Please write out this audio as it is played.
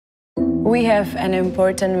We have an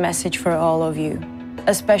important message for all of you,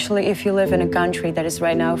 especially if you live in a country that is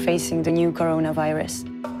right now facing the new coronavirus.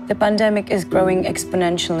 The pandemic is growing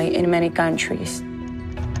exponentially in many countries.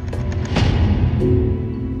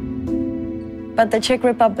 But the Czech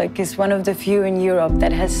Republic is one of the few in Europe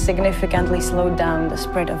that has significantly slowed down the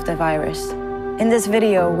spread of the virus. In this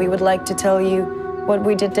video, we would like to tell you what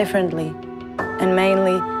we did differently, and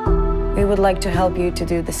mainly, we would like to help you to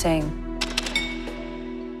do the same.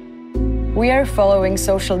 We are following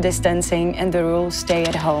social distancing and the rule stay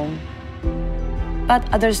at home. But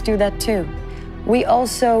others do that too. We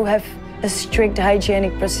also have strict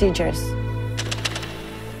hygienic procedures.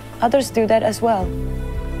 Others do that as well.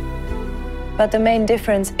 But the main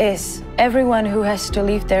difference is everyone who has to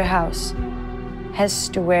leave their house has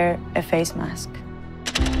to wear a face mask.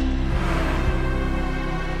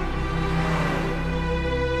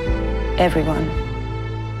 Everyone.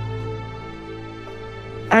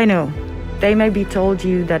 I know. They may be told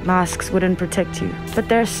you that masks wouldn't protect you, but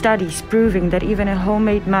there are studies proving that even a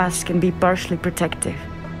homemade mask can be partially protective.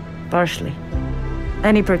 Partially.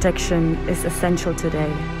 Any protection is essential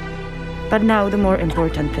today. But now the more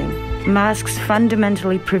important thing. Masks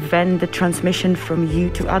fundamentally prevent the transmission from you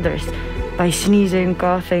to others by sneezing,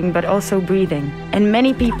 coughing, but also breathing. And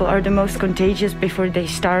many people are the most contagious before they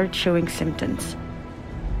start showing symptoms.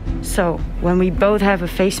 So, when we both have a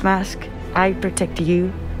face mask, I protect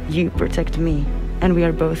you, you protect me, and we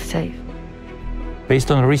are both safe.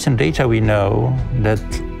 Based on recent data, we know that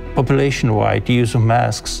population-wide use of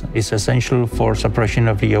masks is essential for suppression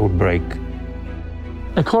of the outbreak.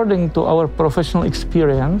 According to our professional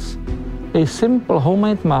experience, a simple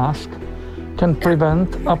homemade mask can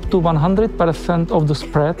prevent up to 100% of the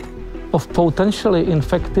spread of potentially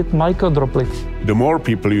infected microdroplets. The more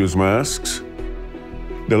people use masks,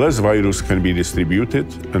 the less virus can be distributed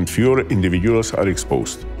and fewer individuals are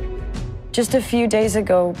exposed. Just a few days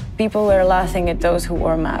ago, people were laughing at those who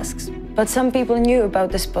wore masks. But some people knew about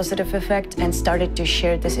this positive effect and started to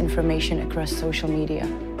share this information across social media.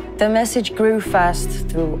 The message grew fast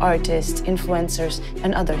through artists, influencers,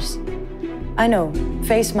 and others. I know,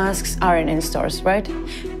 face masks aren't in stores, right?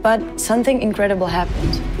 But something incredible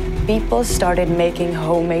happened. People started making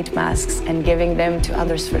homemade masks and giving them to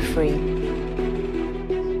others for free.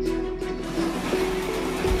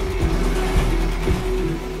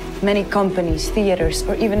 Many companies, theaters,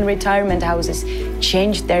 or even retirement houses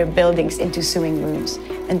changed their buildings into sewing rooms,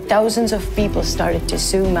 and thousands of people started to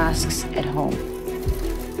sew masks at home.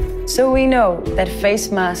 So we know that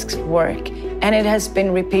face masks work, and it has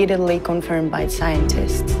been repeatedly confirmed by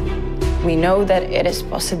scientists. We know that it is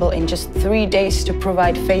possible in just 3 days to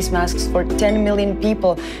provide face masks for 10 million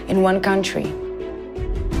people in one country.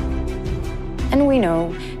 And we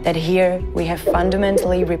know that here we have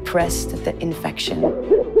fundamentally repressed the infection.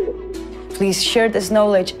 Please share this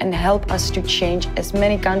knowledge and help us to change as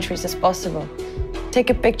many countries as possible. Take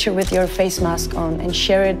a picture with your face mask on and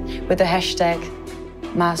share it with the hashtag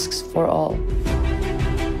 #MasksForAll.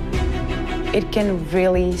 It can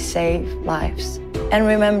really save lives. And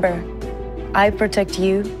remember, I protect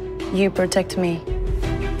you, you protect me.